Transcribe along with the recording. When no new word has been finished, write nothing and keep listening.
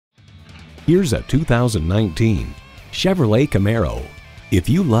Here's a 2019 Chevrolet Camaro. If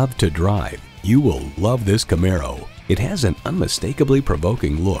you love to drive, you will love this Camaro. It has an unmistakably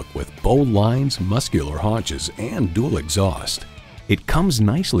provoking look with bold lines, muscular haunches, and dual exhaust. It comes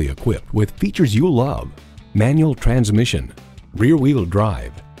nicely equipped with features you love: manual transmission, rear-wheel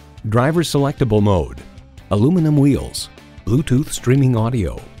drive, driver selectable mode, aluminum wheels, Bluetooth streaming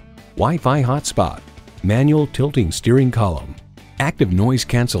audio, Wi-Fi hotspot, manual tilting steering column, active noise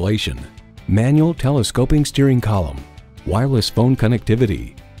cancellation, manual telescoping steering column, wireless phone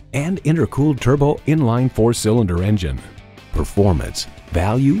connectivity, and intercooled turbo inline 4-cylinder engine. Performance,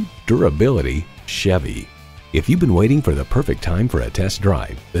 value, durability, Chevy. If you've been waiting for the perfect time for a test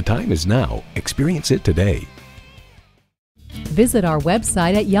drive, the time is now. Experience it today. Visit our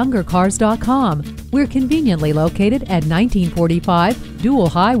website at youngercars.com. We're conveniently located at 1945 Dual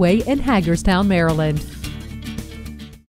Highway in Hagerstown, Maryland.